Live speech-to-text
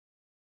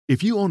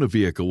If you own a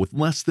vehicle with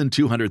less than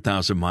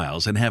 200,000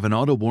 miles and have an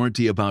auto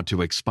warranty about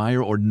to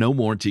expire or no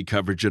warranty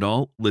coverage at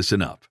all,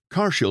 listen up.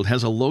 CarShield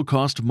has a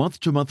low-cost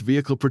month-to-month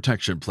vehicle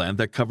protection plan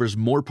that covers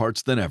more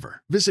parts than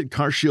ever. Visit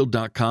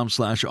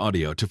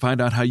carshield.com/audio to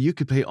find out how you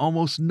could pay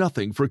almost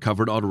nothing for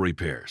covered auto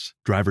repairs.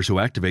 Drivers who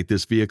activate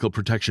this vehicle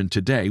protection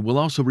today will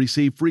also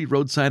receive free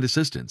roadside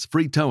assistance,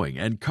 free towing,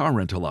 and car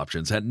rental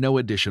options at no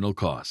additional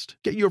cost.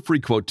 Get your free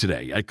quote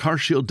today at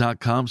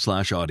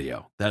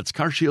carshield.com/audio. That's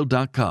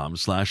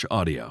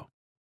carshield.com/audio.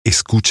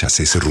 ¿Escuchas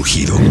ese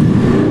rugido?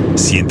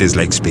 ¿Sientes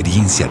la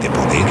experiencia de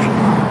poder?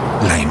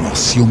 ¿La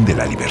emoción de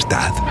la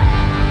libertad?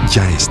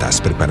 Ya estás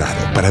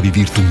preparado para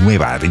vivir tu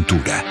nueva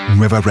aventura.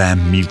 Nueva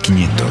Ram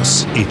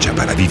 1500, hecha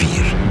para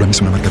vivir. Ram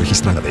es una marca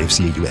registrada de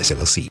FCA US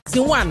LLC.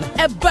 Season 1,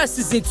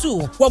 Season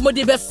 2,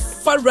 wamode be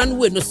fa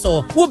runway no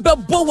so. Wo be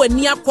bo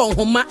wani akon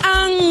homa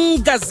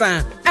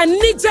angaza.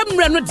 Ani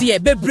jamra no de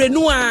bebre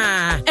no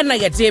a. Na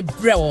ye de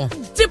brewo.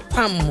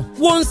 Dipam,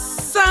 won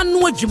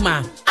sanu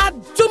adwuma.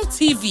 Adum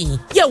TV,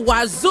 ye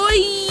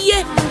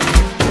wazoye.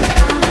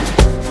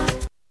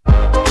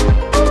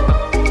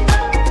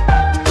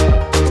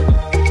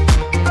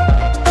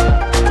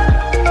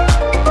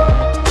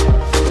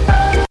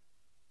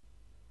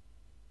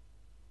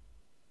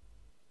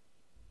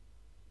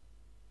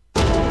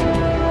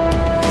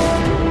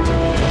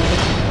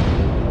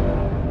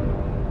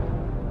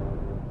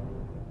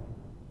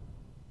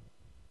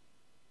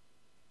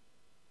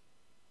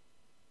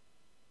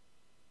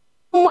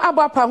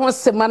 Abapa ho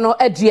semano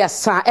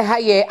aduasa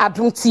ehaye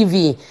Adum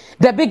TV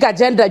the big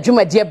agenda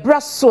dwumadie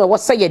braso wo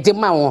say de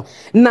ma wo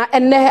na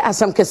ene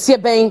asam kese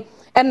ben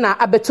na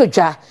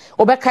abetodwa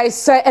obekai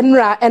se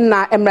enra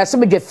na emrase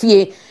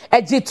bedwafie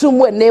agitu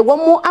mu ne wo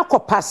mu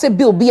akopase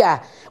bill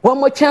bia wo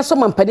mo twen so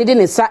mampani de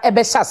ne sa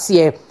ebe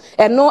hyase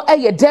eno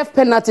eye death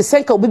penalty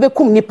senka obi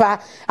bekum nipa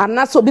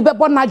anaso obi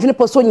bebo na adwene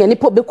poso nya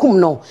nipa bekum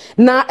no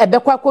na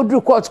ebekwa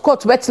koduru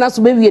court betena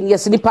so bewie ne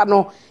yesi nipa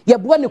no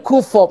yeboa ne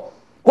kumfo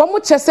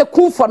Wamu chese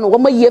kumfo no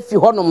wama yefi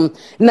honom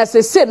na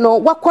sese no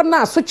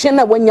wakona asotwe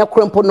na wanya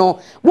krempo no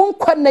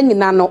wonkwa na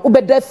nyina no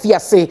ubeda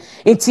fiase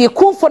nti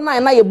kumfo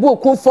na yebu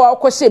kumfo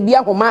akohye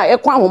bia homa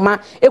ekwa homa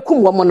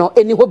ekum womo no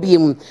eni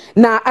hobiem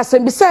na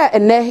asembisa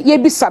ene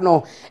yebisa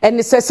no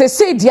eni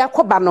sese dia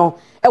koba no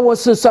ewo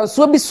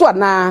sunsanso bi so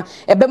na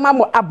ebema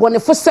mo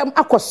abonefosem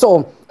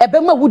akoso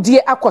ebema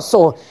wudie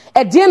akoso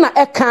edie na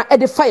eka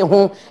ede faye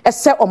ho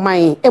ese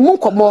oman emu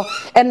nkomo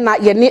na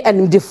ye ne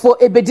animdefo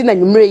ebedi na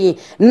nwumre yi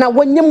na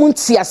wonyem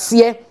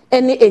ntiase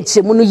ene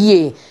enchemu no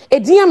yie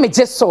edin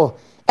amegye so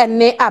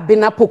ene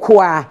abena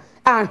pokoa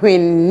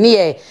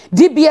ahwennie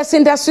DBS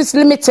Industries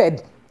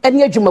Limited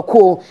ene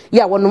adwumako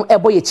ya wonom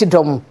ebo ye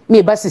chidom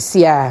me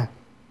basisia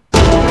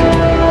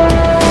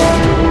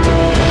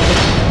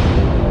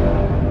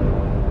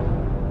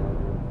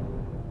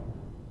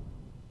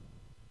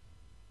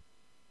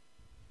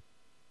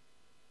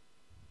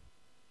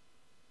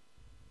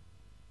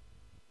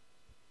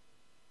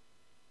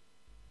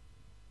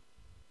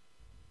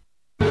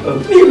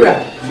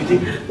Mira,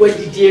 what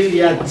did you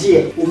dear?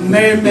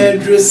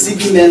 Mermaid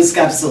CB men's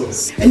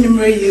capsules. And you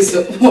may use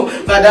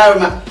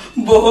Madama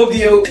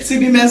Bohobio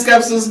CB men's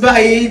capsules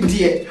by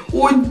dear.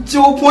 What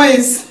 2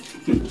 points?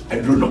 I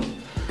don't know.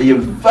 They are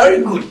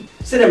very good.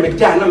 Say I'm a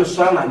dan, I'm a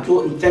son, and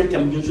to intend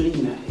them using it.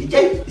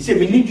 He said,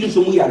 we need you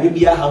some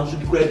Arabia house to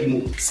grab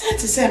him. Sad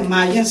to say,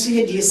 my yes,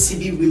 here, dear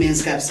CB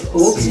women's capsules.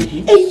 Oh, a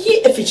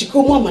year if it's a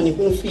woman in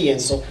home fee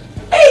and so.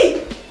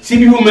 Hey!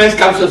 CB women's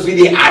capsules with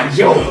the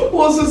Ajo.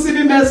 Also,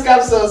 CB men's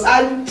capsules,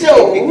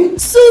 Ajo.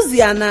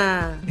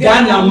 Susiana.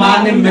 Ghana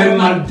man,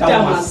 Merman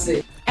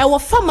Damase. Our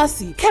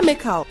pharmacy,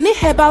 chemical, ni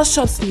herbal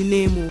shops ni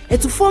name.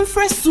 To form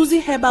Fresh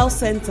Susie Herbal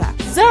Center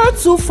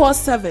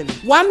 0247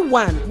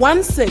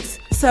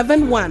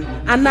 111671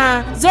 and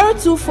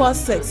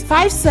 0246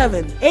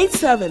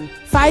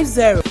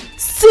 578750.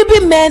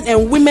 CB men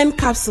and women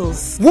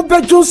capsules.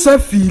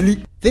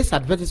 This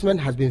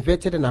advertisement has been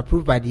vetted and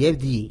approved by the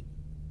FDA.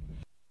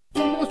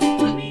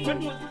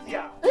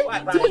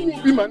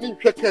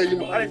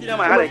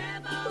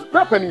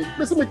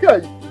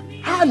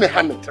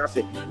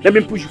 Let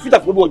me push you. Fit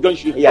up football,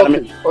 don't you? Yeah,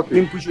 let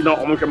me push you now.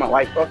 I'm going to my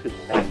wife. Okay.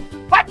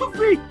 5 to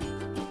 3.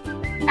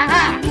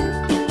 Aha.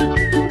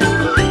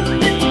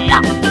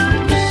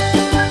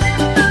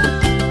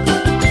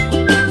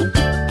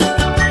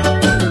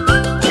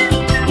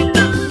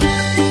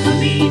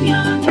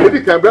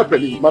 Baby can be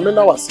penny. Mama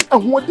now was.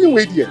 And what do you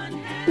wait here?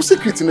 Who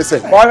secret in the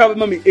set? I have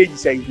mommy age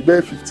saying you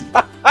bear 50.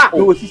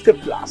 No, sister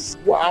plus.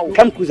 Wow.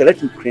 Come closer,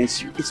 let me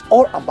cleanse you. It's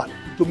all about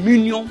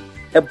dominion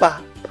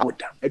eba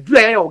powder. A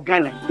dry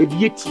organic, a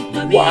deity.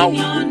 Wow.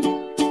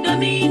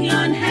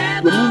 Dominion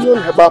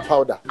Herbal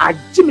Powder.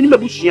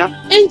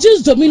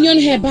 Angels Dominion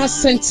Herbal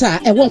Center,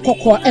 a 1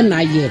 Coco and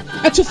I year.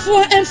 At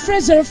 4 and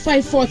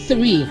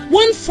 0543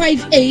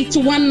 158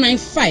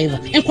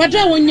 195 and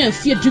Quadra 1 year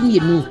fear Jimmy.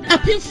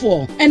 Appeal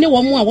for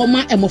anyone more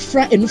woman and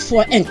Mofra and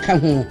 4 and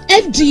Cajon.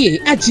 FDA,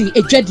 Agi,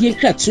 a Jadian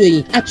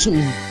Cratui,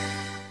 Atum.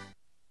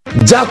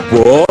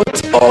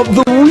 Jackpot of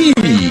the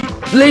week.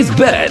 Place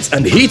bets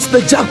and hit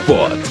the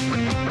jackpot.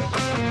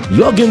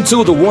 Log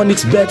into the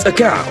OneXBet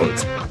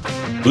account.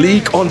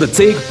 Click on the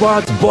Take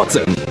Part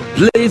button,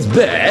 place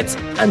bet,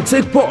 and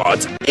take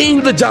part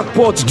in the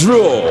jackpot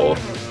draw.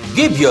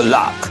 Give your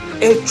luck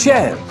a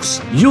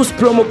chance. Use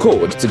promo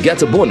code to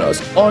get a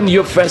bonus on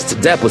your first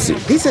deposit.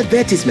 This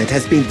advertisement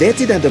has been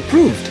vetted and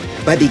approved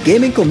by the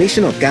Gaming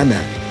Commission of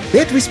Ghana.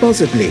 Bet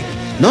responsibly,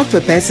 not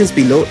for persons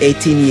below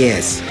 18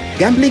 years.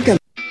 Gambling can...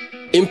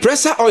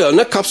 Impressor oil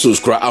na capsules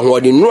kura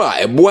ahwadi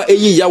nura eboa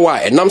eyi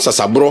yawa enam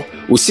sasabro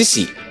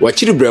usisi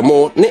wachiri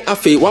bremo ne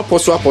afei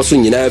waposo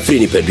nyina afiri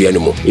ni padua no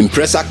mu.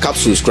 Impressor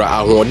capsules kura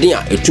ahwodi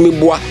a etumi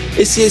boa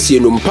esiesie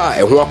no mpa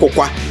eho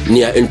akokwa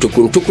nia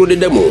entokuntokuro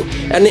dedemu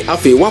ene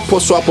afei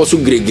waposo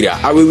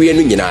gregira awewe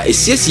no nyina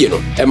esiesie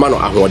no ema no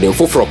ahwodi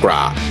foforo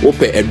kura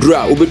wope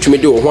edura obetumi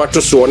de wo ho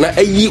atoso na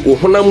ayi wo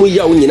honam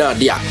ya wo nyina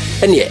ade a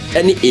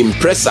ene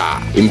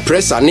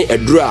impressor ne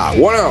edura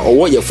wona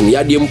owo yefunu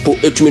yade mpo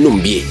etumi no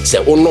mbie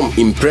se onom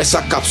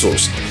impressor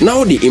capsules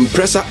now the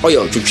impressor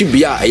oil twitwi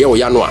bia eye wo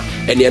ya no a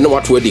ene ne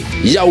wato adi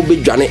ya wo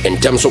bedwane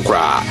entem so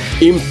kra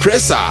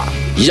impressor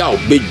ya wo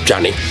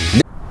bedwane.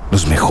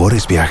 Los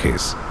mejores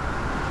viajes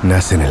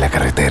nacen en la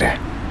carretera,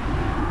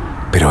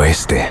 pero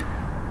este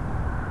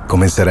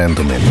comenzará en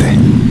tu mente.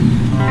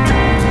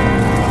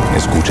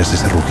 ¿Escuchas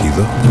ese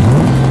rugido?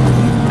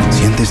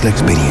 ¿Sientes la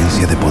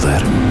experiencia de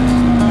poder?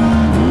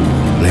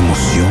 ¿La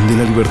emoción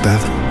de la libertad?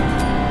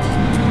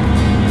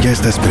 Ya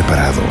estás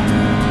preparado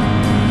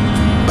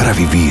para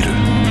vivir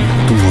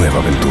tu nueva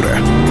aventura.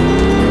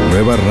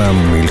 Nueva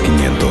RAM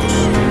 1500.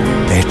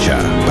 Hecha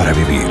para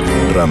vivir.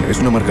 RAM es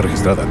una marca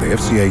registrada de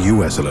FCI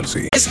US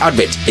LLC. This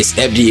advert is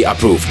FDA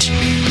approved.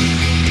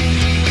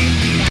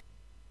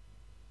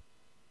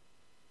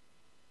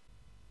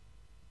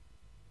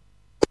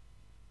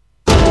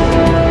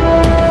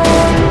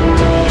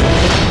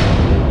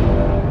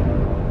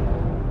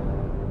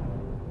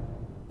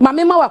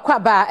 Mamema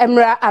wakwaba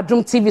emra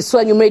Adum TV so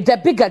anyume the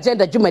big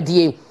agenda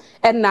dwumadie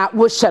na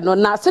wo hye no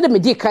na se de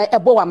medi kan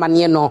ebo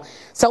wamane no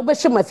se wo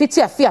behwe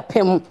mafiti afia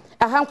pem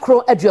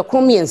ahankro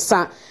aduakron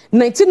miensa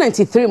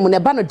 1993 mu ne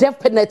ba no death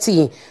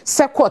penalty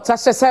se court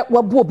ahye se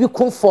wabu obi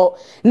kumfo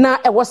na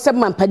ewo se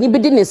mampani bi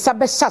di ne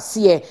sabe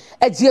hyase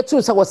agie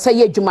tu se wo se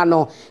ye adwuma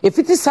no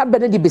efiti sabe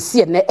ne de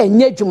besie ne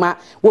enya adwuma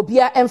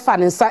obia emfa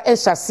ne nsa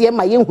enhyase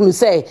ma ye hunu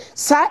se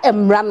sa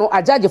emra no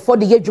ajaje for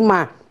de ye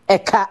adwuma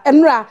eka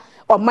enra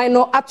o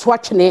maino ato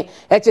atwene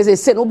echeze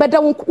se no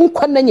beda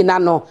nkwa na nyina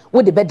no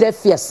wo de beda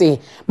fiase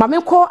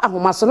mamenko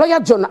ahomaso lawyer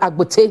John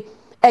Agbote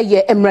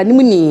eye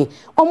emranim ni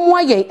omo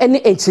ayen ene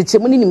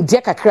enchichemu ni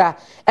nimde kakra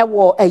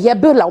ewo eye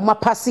bill a oma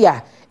passe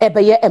a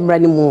ebeye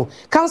emranimu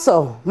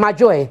council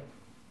majoy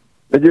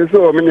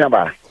ejeso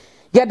meniaba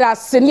yada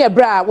senior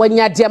bra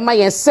wanya de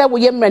mayen se wo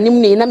ye emranim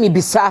ni na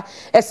mebisa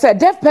ese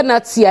death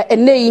penalty a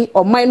enei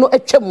o maino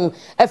atwam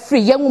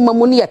afri ye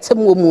nwumamu ni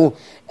yatemu mu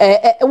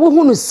wo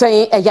hunu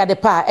sen yade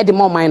pa e de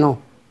moman no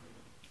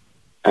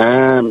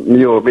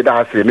yo be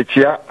da se me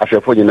chia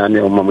afefo nyina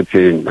ne omamu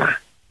tie nyina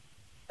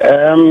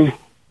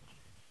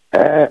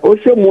o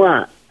se mu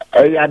a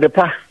yade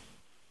pa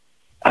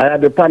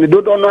ni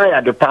dodo no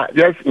yade pa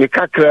yes ni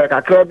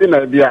kakra bi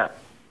na bia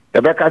e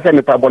be ka se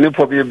ni pa boni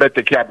fo bi be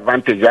take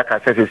advantage ya ka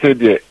se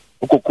de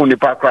okuku ni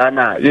pa kra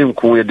na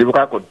yenku e de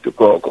ka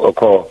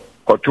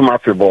ko tuma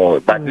febo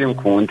but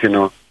yenku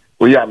ntino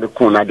o ya me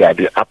kun na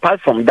de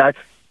apart from that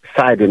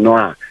side no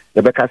a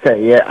Rebecca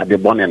say yeah at the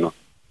bonnet no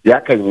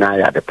ya kan na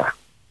ya de pa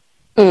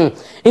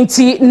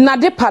nti na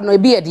de pa no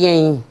bi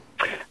edien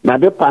na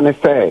de pa ne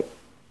say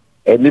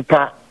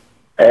nipa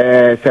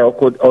say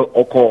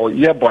oko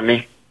ye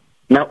bonnet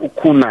na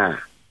ukuna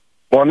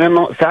bonnet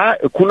no sa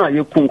ukuna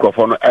ye kun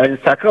krofo no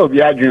ensakra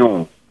obi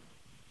adwen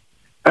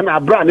ana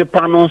abra ne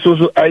pa no so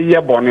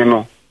ye bonnet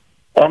no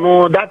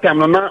ono that time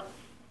no na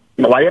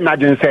wa ye na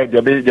adwen say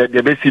de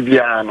be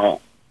sibia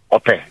no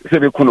ope se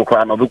be kunu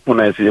kwa no be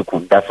kunu ese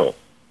yekun that's all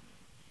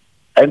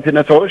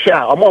entine so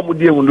sha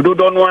omomudi ewundo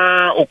do no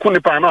a okuni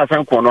pa na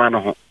asan ko no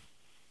ano ho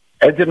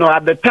entine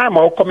at the time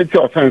of committee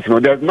offense no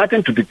there's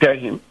nothing to deter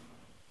him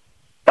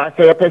but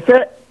say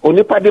pese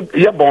onipa de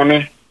ye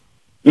bone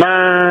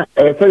na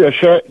say ye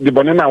hwe de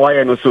bone na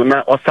waye no so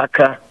na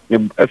osaka ne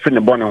afi ne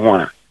bone ho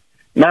a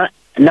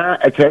na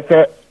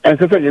echese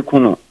ensese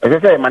yekunu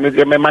ensese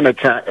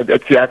manage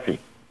etiasi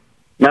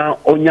na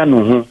onya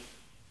no ho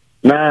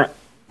na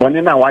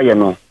bone na waye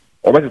no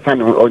obetsan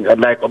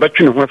like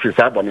obetwene ho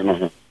afisa bone no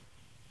ho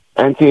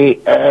and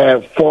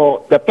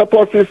for the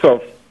purposes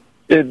of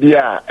any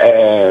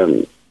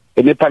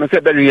panese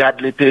be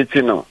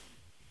rehabilitating no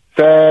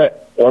say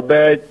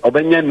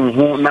obenya no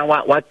ho na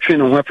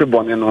watwene ho afi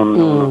bone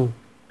no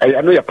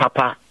I know your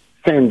papa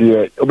send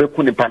the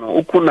obeku ni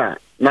pano ukuna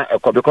na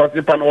because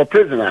the pano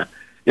prisoner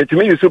yet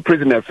me use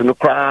prisoners no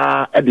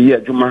kra e de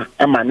adwuma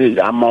e manage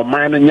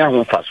amman no nya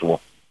ho faso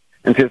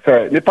nti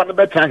say ni pano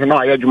be trans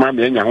na aye adwuma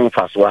me nya ho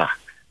faso a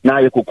na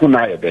ye koku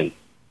na ye dey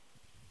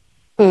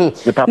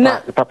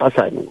the papa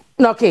side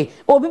no okay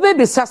obi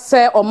be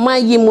sase o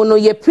man yi mu no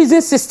ye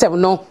prison system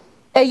no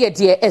e ye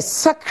de e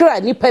sakra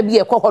nipa bi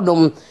e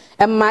kokodom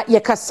Emma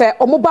yekase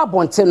omoba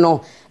bonte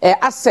no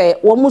ase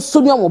womu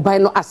suni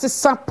omoban no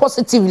asesa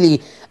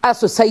positively as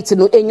society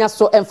no enya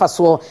so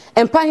emfaso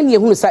empan ne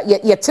ehunu sa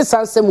yete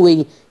sansem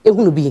we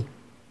ehunu bi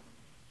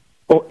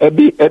o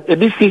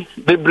ebi si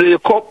bebre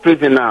ko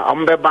prisoner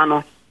ombeba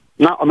no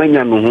na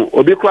omenya no hu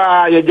obi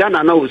kwa ye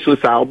jana na oso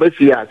sa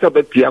obesi a se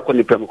obepia ko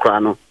nipem kra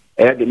no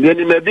de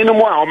ni me bi no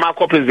mo a o ma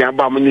ko prisoner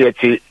ba mo ne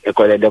yeti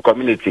the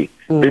community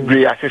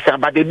bebre asesa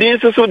but the bin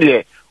so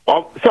de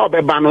so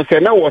obeba no se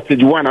na was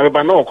stage 1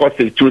 obeba no ko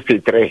stage 2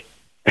 stage 3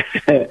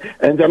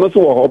 and then also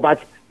wo but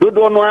do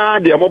no a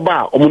de mo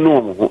ba o mo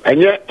no mo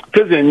enye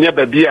prison nya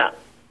ba bia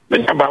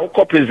me ba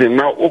ko prison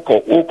na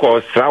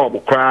uko sra wo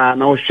kra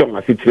na o hwom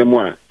asitire mu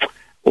a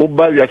o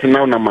ba wiase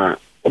na na ma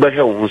o ba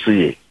hwe wo so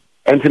ye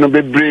enti no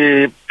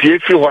bebre pie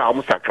fi ho a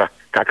mo sakra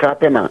kakra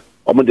pe na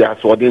o mo de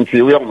aso de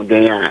enti we o mo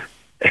den a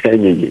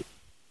enye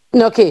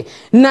okay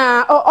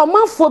na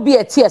omanfo bi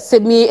eti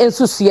asemi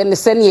ensusuye ne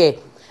sene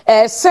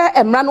se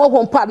emra no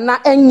ho mpa na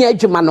enya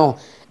adwuma no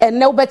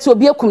enne obeti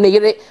obi akum ne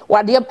yere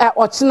wade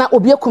ochina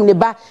obi akum ne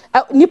ba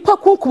nipa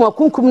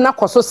kunkum na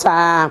koso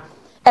saa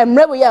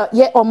emre we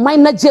ye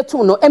oman na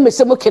jetu no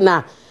emesemo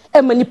kena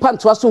ema nipa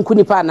nto aso nku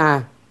nipa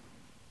na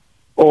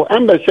o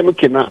emesemo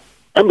kena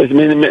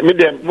me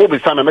dem wo be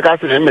sana me ka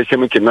se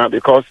emesemo kena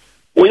because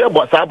we ye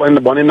bo saa bon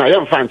na ye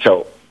mfa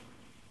nchao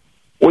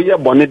we ye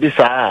bone di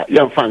saa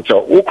ye mfa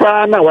nchao wo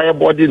kra na wa ye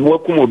body wo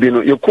kum obi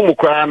no ye kum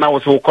kra na wo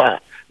so kwa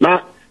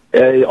na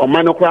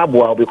oman no kra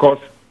boa because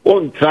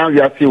on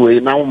transiasi we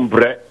na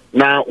umbre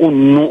na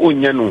unnu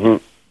onye no hu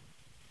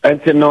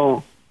enti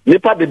no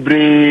nipa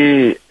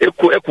bebre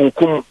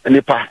ekunkum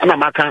nipa na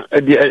maka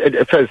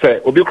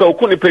se obi kwa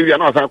okun nipa wi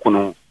na osan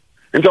kunu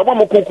enti obo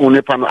mo kunkun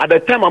nipa no at the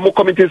time am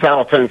committing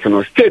our offense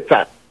no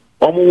state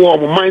omo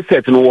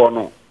mindset no wo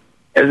no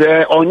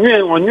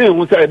onye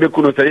hu say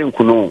ebekunu say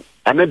nkunu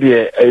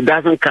anabe it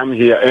doesn't come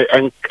here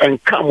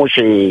and come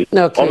she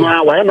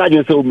omo wa na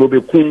agin say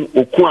obekun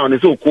okun a ne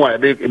say okun a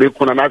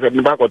ebekun na say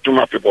ni ba ko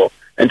tuma people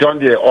and on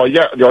the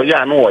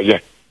oya no oye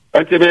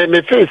enti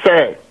me feel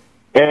say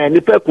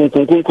nipa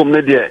kunkum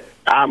ne de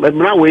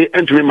mra we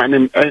entry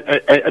man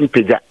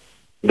empeja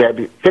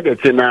Debbie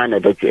say na na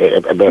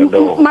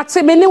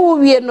matemene wo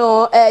wie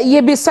no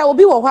ye bisa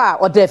obi wo ho a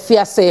oda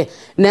fiase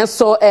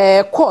nenso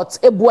court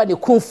ebua ne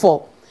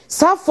kunfo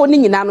safo ni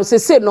nyina no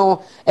sese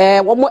no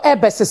wo mo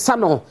ebesesa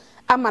no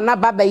ama na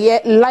baba ye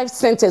life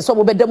sentence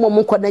wo be demo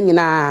mo nkoda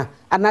nyina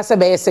anase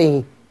be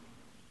yesen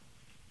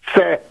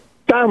say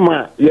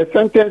time ye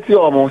sentence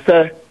omo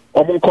say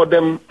omo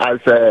nkodem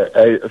as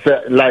say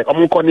like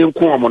omo nkoni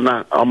nku omo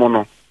na omo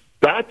no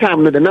that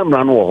time no the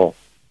number no ho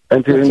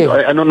until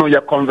I don't know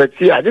your convert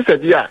here this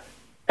idea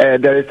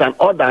there is an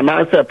order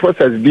now say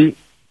process be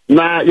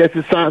na yes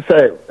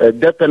say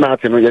death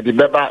penalty no ye the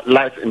better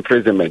life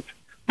imprisonment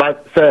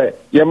but say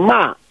your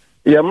ma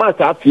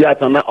sa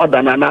fiat na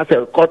order na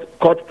say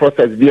court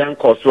process be an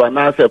course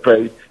na say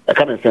a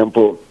kind of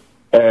simple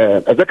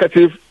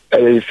executive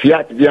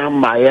fiat be an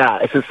maya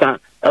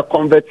assistant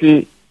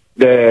converting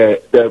the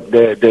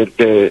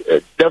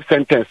death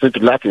sentence to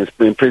life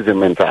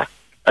imprisonment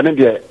and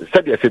then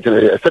said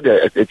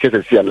the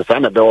cases here and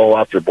sana be all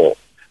after ball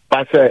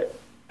but say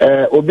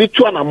obi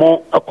tu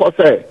anamo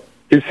akose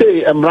he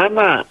say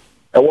emrana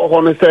e wo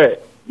ho no say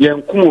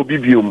yenkum obi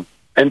biom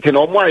enti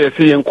no mo aye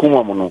say yenkum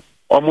omo no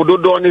omo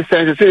dodo ni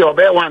sense say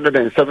obe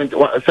 170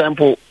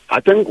 sample I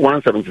think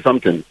 170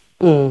 something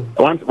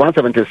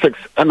 176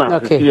 and I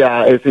see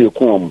say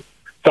yenkum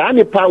sa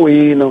ni pa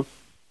we no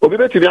obi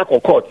betimi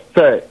akọ court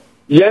say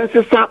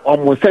yensisa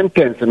omo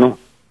sentence no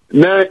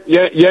na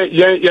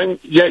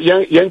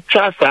yen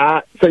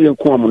chasa say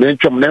yenkum no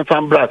entwom na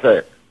fambra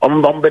say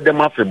omo be dem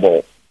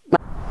afeball.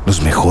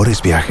 Los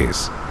mejores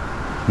viajes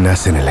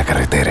nacen en la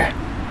carretera,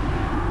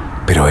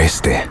 pero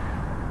este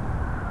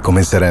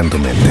comenzará en tu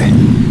mente.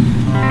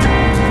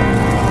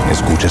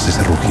 ¿Escuchas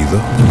ese rugido?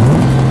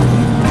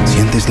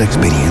 ¿Sientes la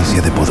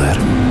experiencia de poder?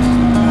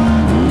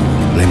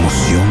 ¿La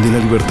emoción de la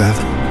libertad?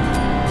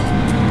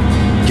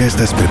 Ya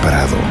estás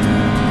preparado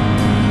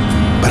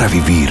para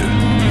vivir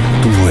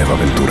tu nueva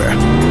aventura.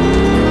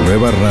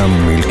 Nueva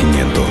RAM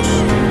 1500.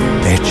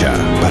 Hecha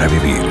para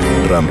vivir.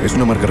 RAM es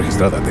una marca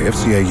registrada de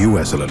FCI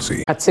US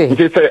LLC.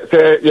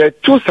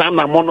 Two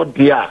sana mono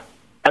dia.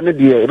 Ane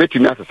dia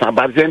ebetimi asesa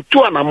but then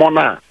two na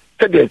mona.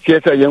 Say the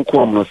TSA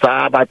yenkum no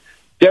sa but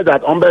yeah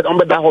that on that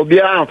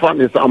hobia and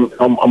found is san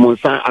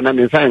and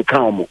an san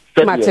come.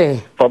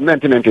 From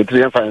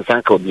 1993 and find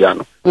san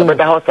kobiano. But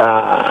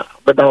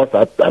that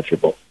was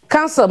actually.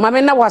 Council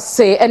mamena was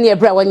say any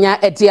ebra wanya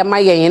edi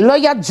amayen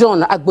lawyer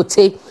John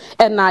Agbote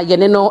na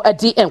yene no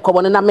edi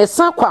enkomo na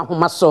mesan kwa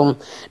homasom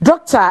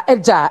Dr.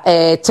 Eja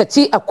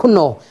Teti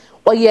Akuno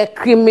oye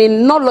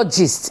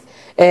criminologist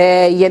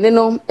yene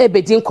no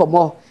ebedi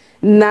nkomo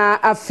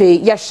na afe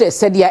yahwe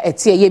sedia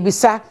etie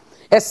yebisa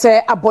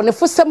ese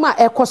abonefo sema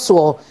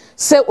ekoso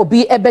se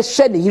obi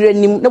ebehwe ne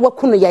yirenim na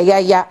wakuno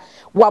yayaya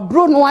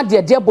wabro no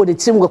ade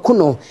abonitim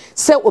wakuno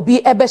se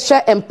obi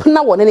ebehwe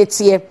empena wone ne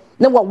tie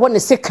na wawɔ ne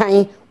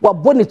sekan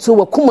wabɔ ne tu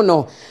wakum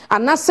no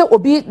anase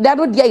obi da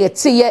no de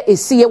yɛte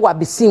esiye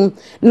wabesim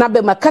na be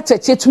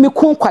makatache tumi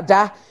kun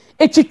kwada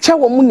etwitwa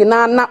wɔ mu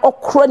nyina na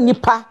okro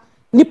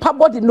nipa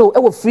body no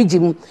ɛwɔ fridge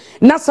mu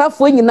na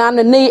safo nyina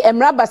no ne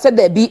emra ba se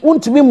da bi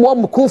untumi mo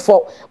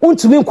mukunfo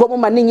untumi nkɔ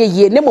ma ne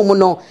yeye ne momu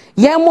no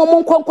yɛn mo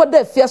nkɔnkɔ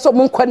da fie so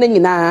mo nkɔ ne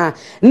nyina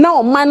na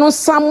ɔman no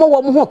sammo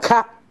wɔ mo ho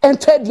ka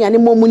ento aduane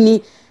momu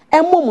ni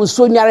emmom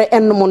nso nyare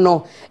ennom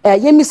no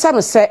yemisa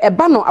no se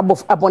eba no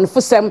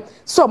abonefosem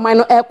so ɔman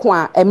no ɛko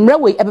a emra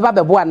we ɛbeba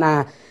bɛbo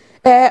ana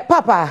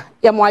papa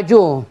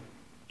yɛmoadwo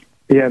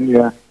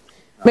yeah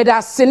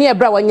meda sene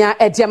ebra wanya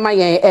ediama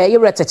yɛn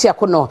yɛrɛtachi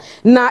akono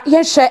na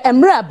yɛhwɛ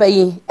emra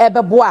abayi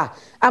ɛbɛbo a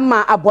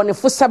ama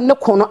abonefosem ne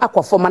kono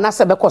akɔfo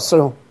manase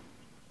bɛkɔsoro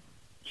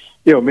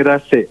yo meda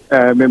se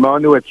me ma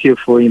oni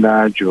watiefo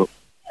ina adwo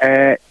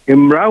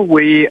emra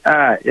we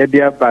a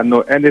yɛde aba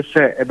no ɛne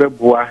sɛ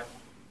ɛbɛboa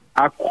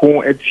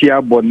ako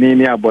etia bɔne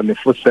ne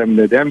abonefosem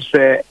ne dem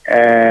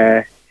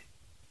sɛ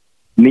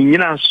ni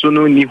nyina so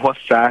no ni hɔ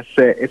saa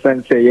sɛ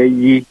esan sɛ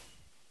yɛyi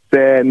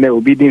sɛ ne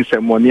obi din sɛ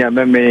mɔne a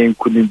mɛmɛ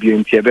nkunu bi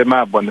nti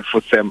ɛbɛma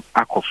abonefosem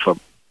akɔfam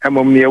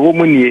emom ne ɛwɔ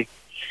mu nie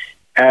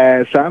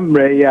saa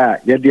mmerɛ yi a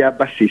yɛde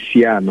aba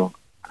sesia no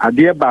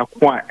adeɛ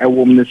baako a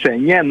ɛwɔ mu no sɛ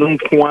nyɛ no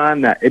nko a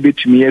na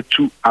ebetumi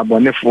atu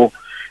abonefo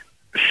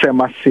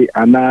semase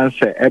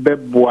ananse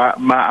ɛbɛboa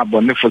ma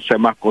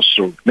abonefosem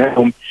akɔsoro na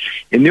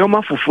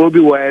nneɛma foforɔ bi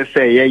wɔ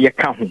sɛ yɛyɛ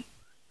ka ho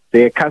sɛ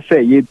yɛka sɛ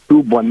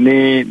yɛtu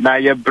bɔne na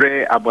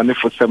yɛbrɛ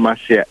abonefosem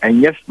ase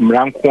ɛnyɛ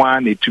mmara nko a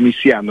na etumi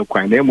si ano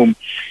kwan na mmom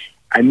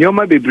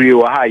nneɛma bebree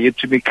wɔ ha a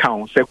yɛtumi ka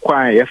ho sɛ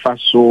kwan yɛfa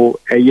so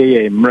ɛyɛ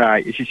yɛ mmara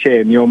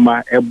yɛhyehyɛ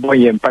nneɛma ɛbɔ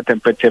yɛn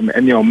mpatɛmpɛtɛm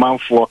ɛne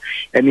ɔmanfoɔ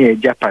ɛne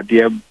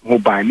agyapadeɛ ho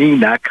ban ne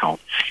nyinaa ka ho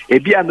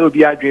ebi a na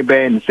obi adwene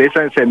bɛyɛ no sɛ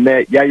ɛsiane sɛ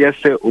nnɛ yɛayɛ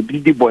sɛ obi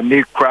di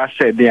bɔne kora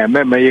sɛ de a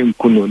mɛma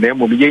yɛnku no na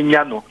mmom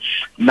yɛnya no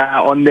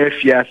na ɔnna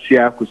afiase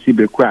a kɔsi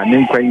beku a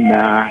ne nkwa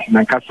nyinaa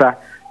nankasa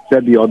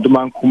sɛbi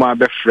ɔdoma nkuma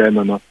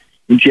bɛfrɛ no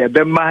nti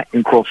ɛbɛma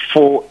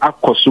nkrɔfo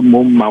akɔso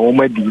mom ma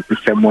wɔn adi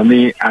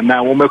nsɛmɔne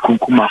anaa wɔn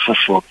akunkum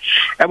afoforɔ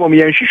ɛmom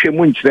yɛnhwehwɛ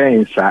mu nkyerɛ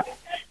nsa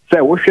sɛ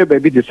wohwɛ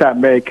baabi de sɛ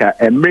America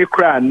mmere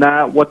kora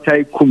na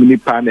wɔtai kum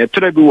nipa na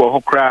ɛtɔrɔ bi wɔ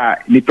hɔ kora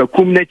nipa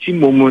kum n'akyi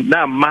mom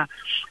na ama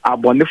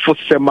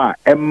abɔnefosɛm a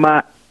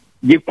ɛma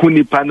yɛku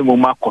nipa no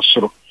mom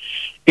akɔsoro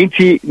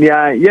nti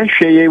nea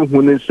yɛhwɛ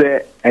yɛhu no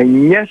sɛ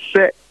ɛnyɛ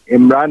sɛ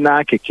mmara na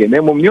akeke na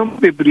mmom nneɛma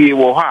bebree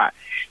wɔ hɔ a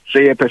sɛ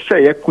yɛpɛ sɛ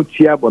yɛko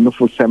tia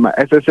abɔnefosɛm a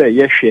ɛsɛ sɛ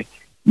yɛhwɛ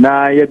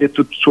na yɛde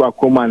tutu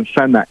akoma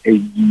nsa na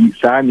eyi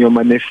saa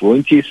nneɛma no afo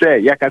nti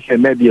sɛ yɛaka sɛ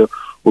na deɛ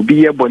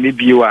obi yɛ bɔne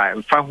bio a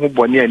mfa ho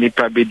bɔne a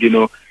nipa bɛdi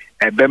no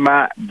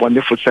ɛbɛma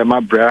bɔnefosɛm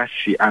abrɛ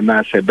asi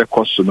anaasɛ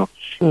ɛbɛkɔ so no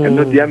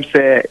ɛno deɛm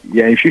sɛ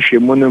yɛnhwehwɛ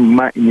mu no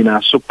mma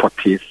nyinaso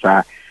pɔtee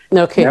saa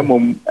na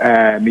mmom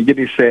megye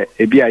de sɛ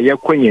ebi a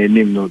yɛkɔ yɛn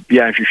anim no bi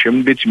a nhwehwɛ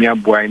mu bɛtumi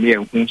aboa ne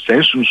yɛhu sɛ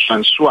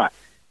nsunsuanso a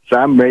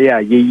saa mmerɛ yi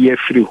a yɛyi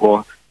afiri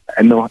hɔ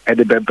ɛno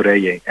ɛde bɛbrɛ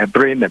yɛn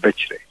ɛbrɛ na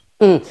bɛkyerɛ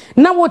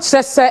na wo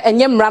kyerɛ sɛ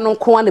enye mmara no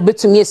nko a na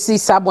betumi asi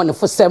saa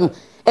abonefosɛm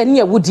ene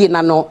awudie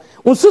na no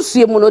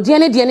nsusue mu no deɛ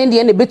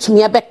ne na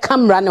betumi abɛka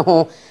mmara ne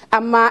ho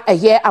ama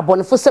ɛyɛ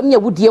abonefosɛm ne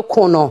awudie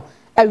ko no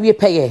awie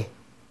pɛyɛ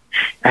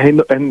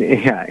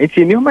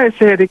nti nneɛma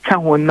ɛsɛ yɛde ka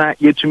ho na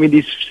yɛtumi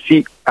de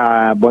si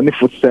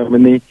abonefosɛm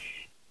ne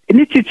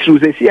titiriw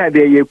sɛ si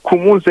adeɛ yɛ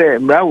kum sɛ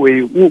mmara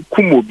wei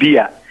kum obi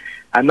a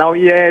ana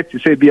ye to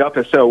say be up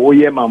so wo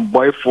ye man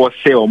boy for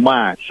say o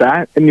ma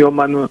saa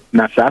nneoma no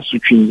na saa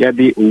sutwin ye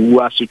de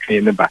owu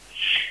asutwin ne ba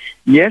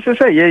yes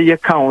say ye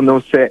ka no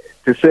say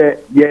to say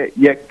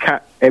ye ka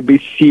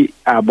ebesi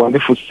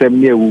abonefosem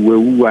ne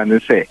ewu an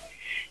say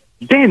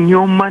den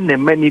nneoma na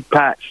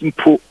manipa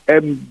simple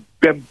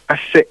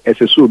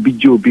ase so obi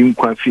je obi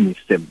nkwa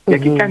finistem ye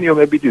kika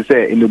nneoma bi to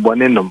say in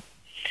bonenom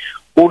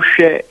o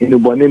hwɛ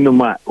enubɔne no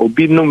ma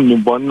obi nom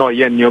nubɔne no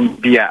yɛ nneɛma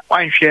bi a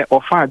wanhwɛ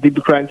ɔfa ade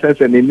bi kora nsɛ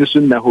sɛ n'ani so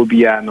nna hɔ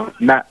biara no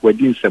na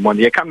wadi nsɛmɔ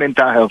no yɛka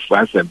mental health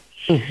asɛm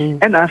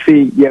ɛna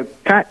afei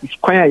yɛka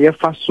kwan a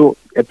yɛfa so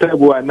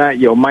ɛtɛbo a na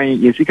yɛ ɔman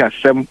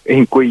yɛsikasɛm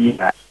nkɔ yi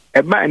a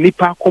ɛma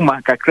nipa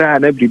akoma kakra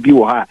na biribi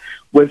wɔ ha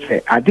wɔn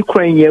sɛ ade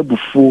kora yɛ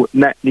abufu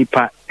na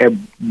nipa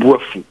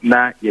ɛboafu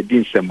na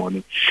yɛdi nsɛmɔ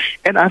no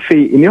ɛna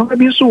afei nneɛma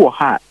bi nso wɔ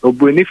ha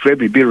oburoni frɛ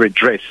biribi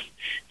redress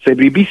sɛ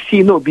biribi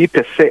si na obi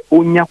pɛ sɛ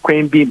onya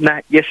kwan bi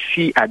na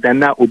yɛsi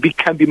adana obi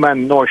ka bi ma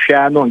no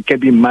ɔhwɛ no nka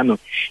bi ma no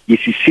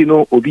yɛsisi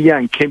no obi ya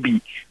nka bi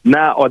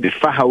na ɔde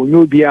fa ha onye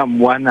obi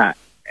amoa na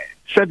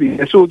sɛbi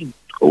ɛsɛ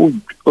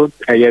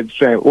ɛyɛ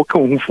sɛ woka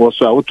wo hofoɔ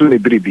so a woto ne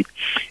biribi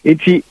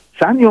nti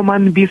saa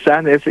nneɔma no bi saa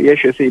na ɛsɛ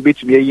yɛhwɛ sɛ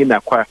yɛbɛtumi ayi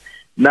nakwa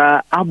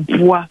na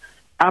aboa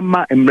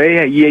ama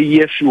mmerɛ a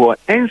yɛyi afi hɔ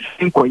ɛnsi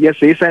nkɔyɛ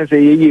sɛ ɛsiane sɛ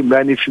yɛyi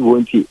mmara no fi hɔ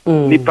nti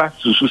nipa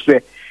susu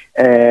sɛ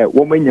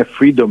wɔmanya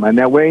freedom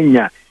ana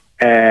wɔanya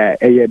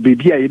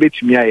baby a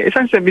yebetumi aye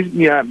esanse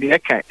me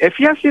eka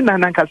efiase na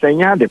nankasa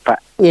nya de pa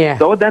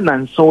so da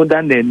nan so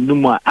da na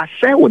numa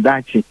asɛ wo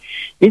dachi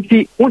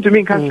nti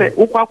wontumi nka sɛ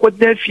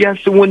wokwakoda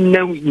fiase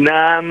wonnam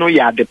na no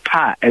ya de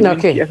pa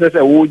ɛnti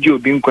ɛsɛ wo ji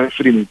obi nkwa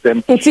free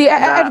nsɛm nti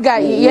Edgar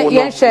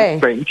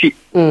yɛnhwɛ nti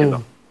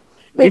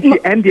nti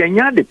ɛnde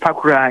anya de pa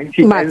kora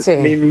nti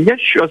me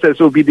sure sɛ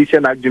so obi de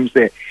hyɛ na dwum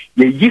sɛ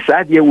ye yi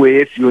saa de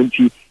we afio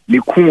nti ne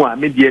ku a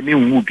me de me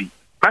nwu bi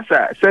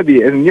masa sabi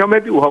nyoma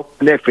bi wo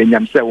na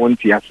efanyam se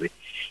wonti ase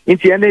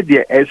nti ene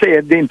de ese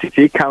ye de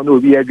ntiti kan na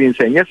obi adwin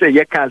se nye se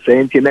ye kan se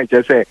nti na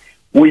che se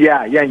wo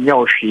ya nya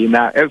ohwe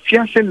na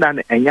afiase na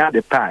enya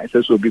de pa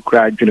ese so obi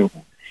kura adwene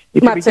ho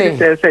nti bi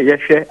se ye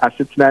hwe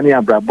asetena ne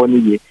abrabo ne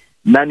ye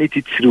na ne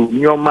titiru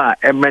nyoma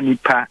emani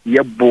pa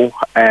ye bo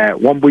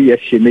wombo ye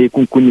hye na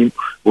ekunkuni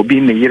obi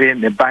ne yire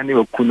ne ba ne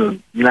okunu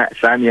na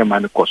saa ne ma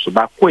ne koso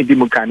ba ko edi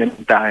mu kan ne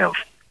mental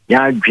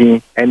ya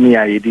adwin ene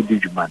ya ye di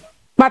dwuma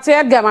Mate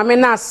Edgar mame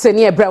na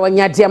seni ebra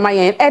wanya dia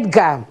mayen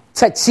Edgar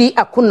tachi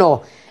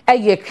akuno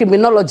eye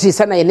criminology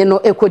sana ye no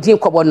ekodi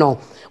nkobo no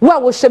wa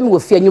wo hwemi wo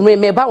fie nwumre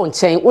me ba wo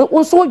nchen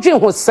wonso wodwen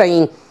ho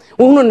sen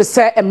wonu ne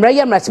se emra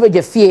ye mra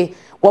chebe fie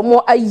wo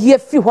mo aye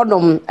fi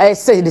honom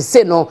se de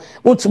se no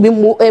wontumi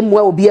mu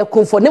obi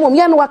akunfo ne mom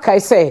ya no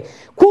wakai se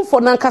kunfo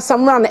na nkasa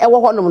mra na ewo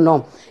honom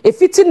no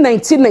efiti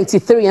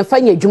 1993 en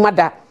fanya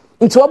adwumada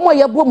nti omo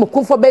ye bo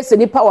mukunfo be se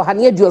nipa wo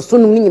hane aduoso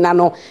num nyina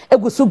no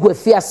egusu gu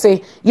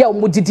afiase ye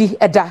omo didi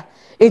eda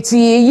enti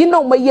yi na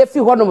omo ye fi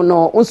honom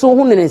no nso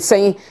hu ne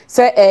nsen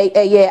se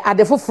ye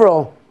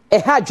adefoforo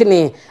ha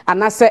adwene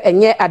anase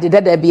enye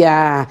adedada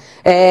bia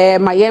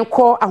ma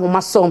yenko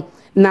ahomaso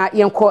na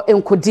yenko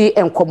enkodi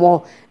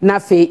enkomo na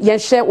fe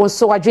yenhye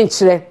wonso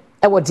wadwenkyere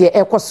ewo de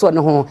ekoso ne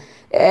ho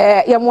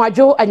ye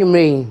moadwo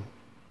anwumre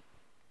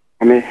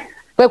ame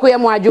kweko ye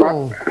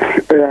moadwo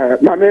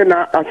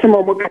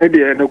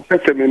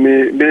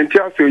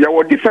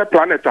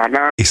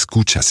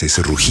 ¿Escuchas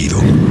ese rugido?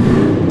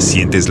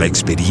 ¿Sientes la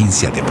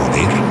experiencia de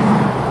poder?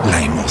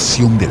 ¿La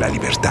emoción de la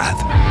libertad?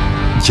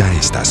 Ya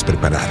estás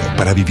preparado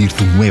para vivir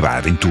tu nueva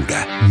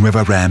aventura.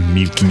 Nueva Ram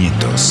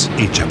 1500,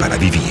 hecha para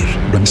vivir.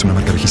 Ram es una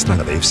marca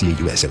registrada de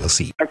FCA US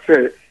LLC.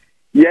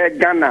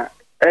 Ghana,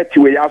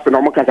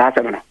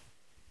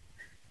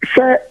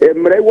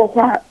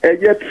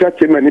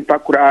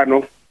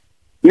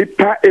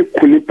 nipa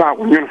ekunipa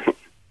wonyo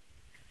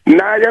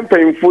na ya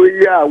mpanyimfo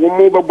ya wo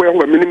mo bebo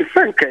ho minim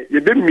sanke ye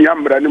be mia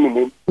mra ne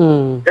mumu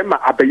e ma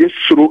abaye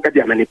suro e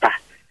de amanipa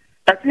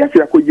ati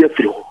afi akoye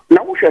afiri ho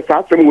na wo hwe saa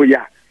asem wo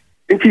ya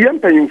nti ye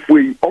mpanyimfo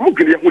yi omo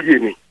gele ho ye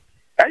ni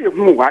aye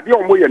hu wa de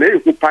omo ye na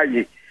e hu pa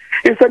ye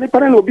isa ni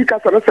para no obi ka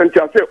sa na senti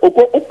ase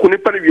oko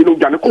okunipa ne wie no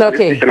dwane ko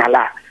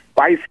ala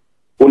why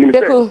onim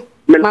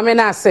se mame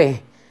na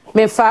ase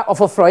me fa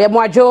ofoforo ye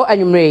mo adwo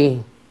anwumre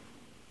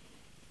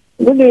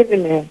good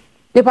evening.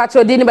 The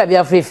patrol didn't be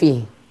a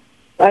free.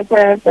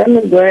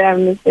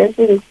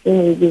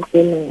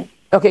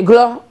 Okay,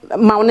 Glo,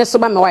 Mount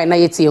Soma, my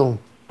night you.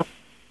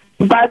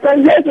 But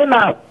I said,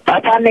 no,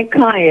 Papa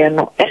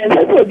Nikan, and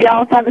this will be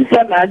out on the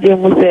summer. I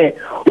didn't say,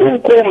 who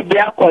could be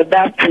out of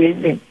that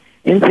prison?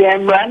 And say,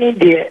 I'm running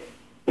there.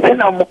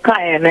 Then I'm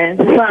kind and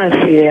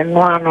fancy and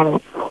one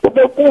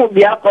who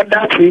be out of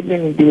that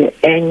prison there.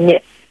 And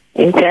yet,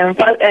 in terms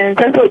and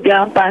that's what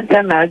young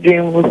Panther, I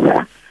dream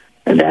was.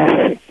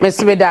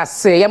 Miss Vedas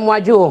say,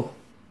 Yamwaju.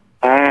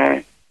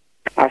 I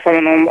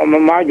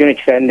found my unit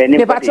and then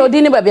the patrol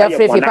didn't be a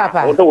free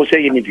papa. Although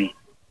say any be.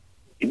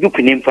 You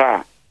can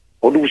impart,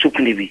 or do so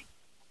can be.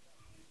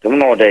 Don't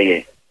know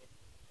there.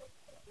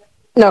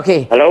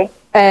 Okay. Hello?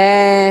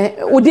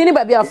 We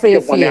didn't be afraid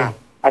of you.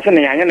 I said,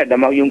 I am at the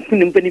Mayan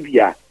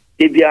Kunimpenibia.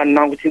 They be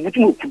announced which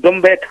will put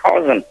them back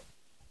 1,000.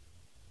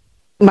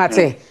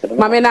 Mate,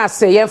 Mamma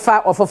say,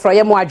 Yefa or for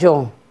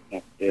Yamwajo.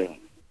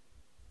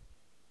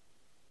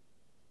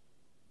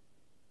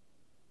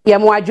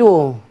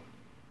 Yamwaju.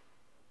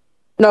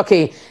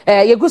 Okay,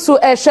 yegusu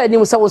ehwe ni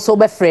musa wo so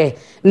be frɛ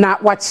na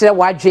wachire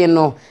wadwe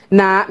no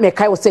na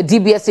mekai wo se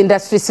DBS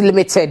Industries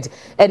Limited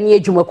ene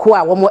adwumako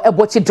a wo mo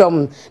ebochi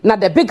dom na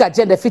the big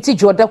agenda fiti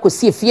joda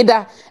kosi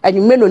efieda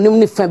anwumre no nim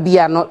ni fa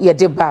bia no ye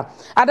de ba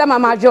adama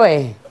majo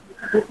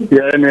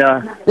yeah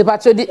nia the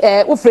patro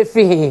wo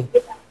frefri he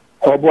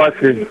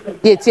oboase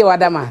ye tie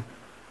adama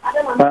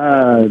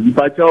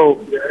patro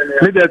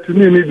me de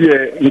tuni ni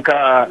de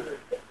nka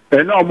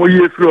ena mo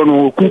ye fro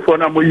no kufo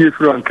na mo ye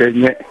fro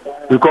nkenye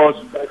because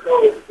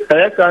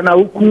esa na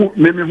uku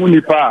memi hu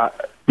nipa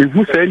me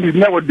hu se ni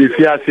na wo de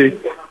fiase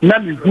na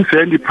me hu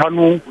se nipa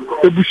no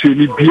ebuhye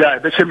ni bia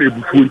be hye me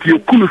bufu nti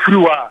oku no firi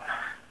wa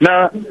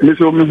na me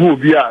so me hu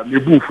bia me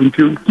bufu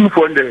nti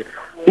kufo nde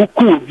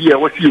uku bia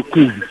wo si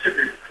oku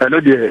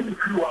eno de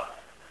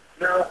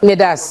me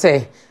da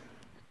se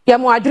ya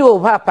mo adwo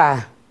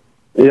papa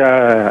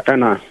ya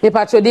ena me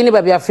patro di ni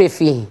ba bia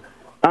frefi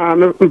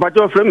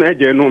mpacho frem na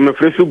eje no me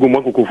fresu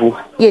gumo kokofu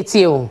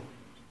yeti o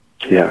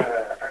yeah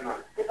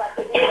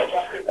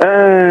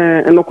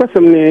no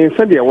kwasem ni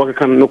sabi ya waka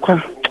kan no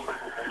kwa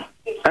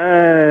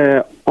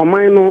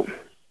oman no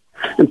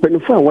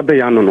mpanifo a wada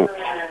ya no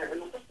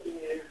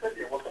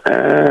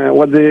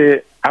what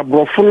the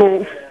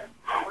abrofono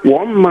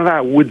one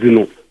mara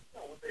wudino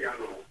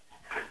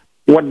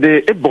what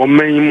the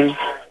ebomaimu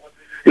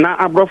na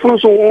abrofono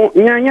so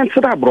nyanyan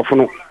tsira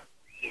abrofono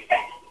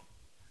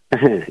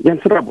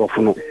yantsira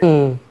abrofono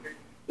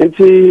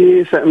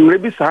nti sa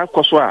mrebi sa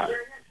akoso a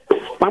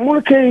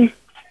mamurke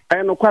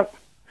no kwa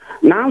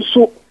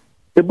nanso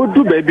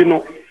ebodu baabi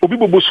no obi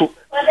bobuso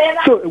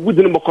so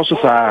wudino bokoso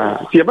sa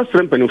ti eba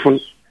srempanifon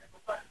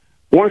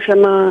won hwe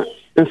na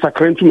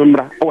nsakrantu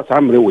memra o sa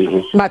amre we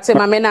ho mate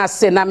mame na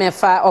ase na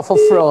mefa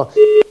ofofro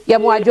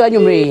yemo adwo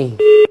anwumre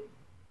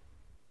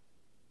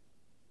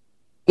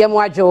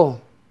yemo adwo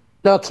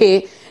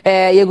okay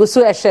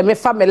yegusu ehwe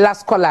mefa me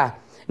last caller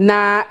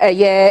na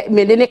ye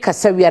menene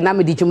kasawia na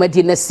me di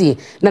dwumadi na si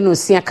na no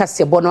nsia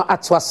kase bono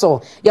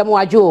atoaso yemo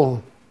adwo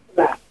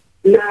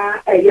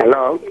na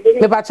hello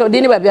me bacho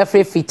dini ba bia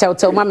free fit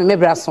tell mama me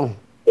braso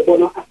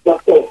bono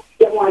atoaso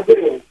yemo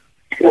adwo.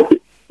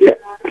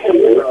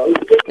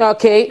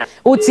 Okay,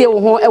 utie wo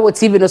ho e wo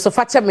TV no so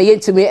facha me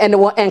yentumi ene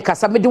wo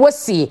enkasa me de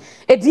wasi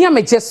edian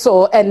me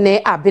jeso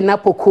ene abena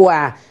poku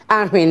a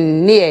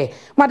ahwennie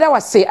mada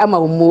wase ama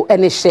mu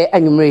ene hye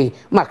anwumre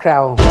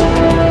makrao.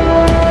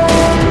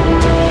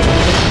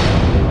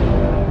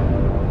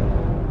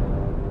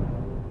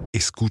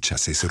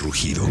 ¿Escuchas ese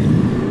rugido?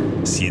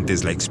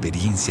 ¿Sientes la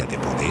experiencia de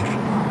poder?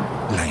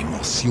 ¿La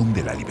emoción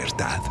de la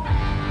libertad?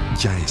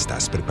 Ya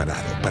estás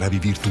preparado para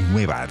vivir tu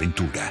nueva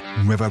aventura.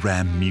 Nueva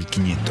Ram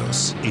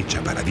 1500,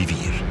 hecha para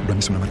vivir. Ram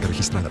es una marca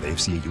registrada de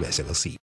FCA US LLC.